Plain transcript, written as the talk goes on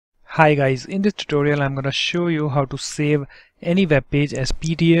Hi guys, in this tutorial I'm going to show you how to save any web page as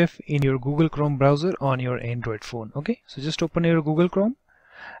PDF in your Google Chrome browser on your Android phone. Okay, so just open your Google Chrome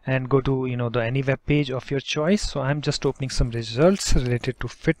and go to the any web page of your choice. So I'm just opening some results related to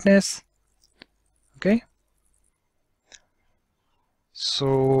fitness. Okay,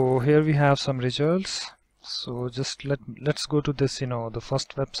 so here we have some results. So just let's go to this the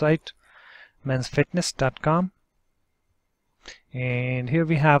first website, mensfitness.com. And here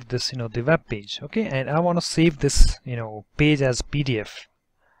we have this the web page. Okay, and I want to save this page as PDF,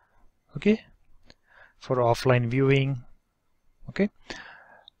 okay, for offline viewing. Okay,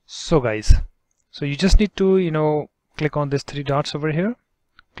 so guys, so you just need to click on this three dots over here,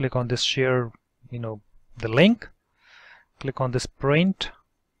 click on this share the link, click on this print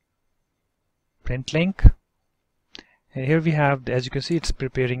link, and here we have, as you can see, it's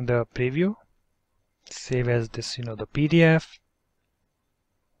preparing the preview. Save as this the PDF.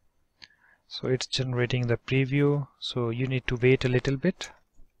 So it's generating the preview, so you need to wait a little bit.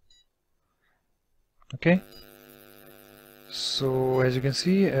 Okay, so as you can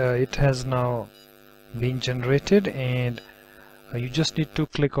see, it has now been generated, and you just need to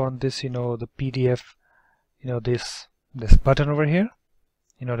click on this the PDF, this button over here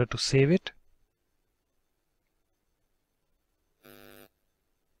in order to save it.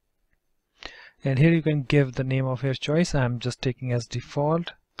 And here you can give the name of your choice. I'm just taking as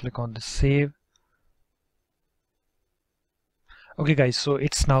default. Click on the save. Okay guys, so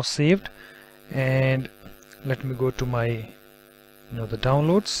it's now saved, and let me go to my the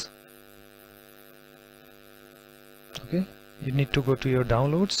downloads. Okay, you need to go to your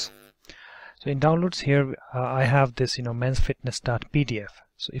downloads. So in downloads here I have this mensfitness.pdf.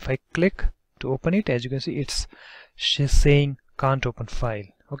 So if I click to open it, as you can see, it's saying can't open file.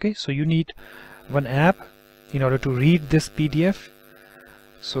 Okay, so you need one app in order to read this PDF.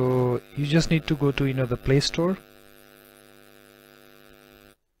 So you just need to go to the Play Store,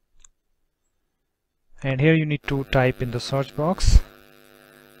 and here you need to type in the search box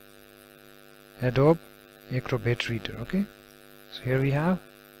Adobe Acrobat Reader. Okay, so here we have.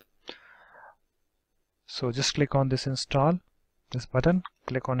 So just click on this install, this button,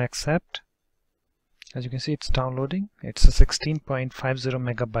 click on accept. As you can see, it's downloading. It's a 16.50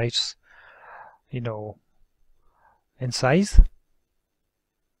 megabytes in size.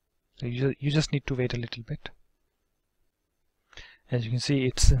 So you just need to wait a little bit. As you can see,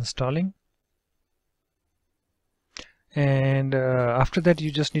 it's installing, and after that you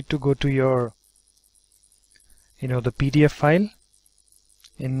just need to go to your the PDF file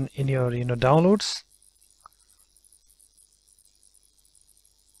in your downloads.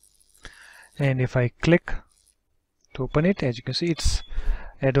 And if I click to open it, as you can see, it's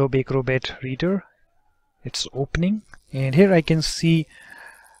Adobe Acrobat Reader. It's opening, and here I can see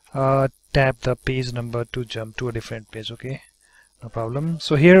tap the page number to jump to a different page. Okay, no problem.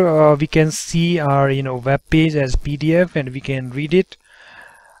 So here we can see our web page as PDF, and we can read it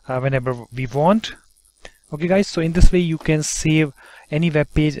whenever we want. Okay guys, so in this way you can save any web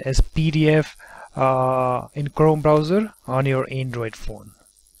page as PDF in Chrome browser on your Android phone.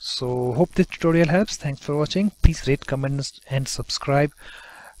 So hope this tutorial helps. Thanks for watching. Please rate, comment and subscribe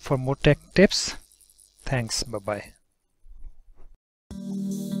for more tech tips. Thanks. Bye bye.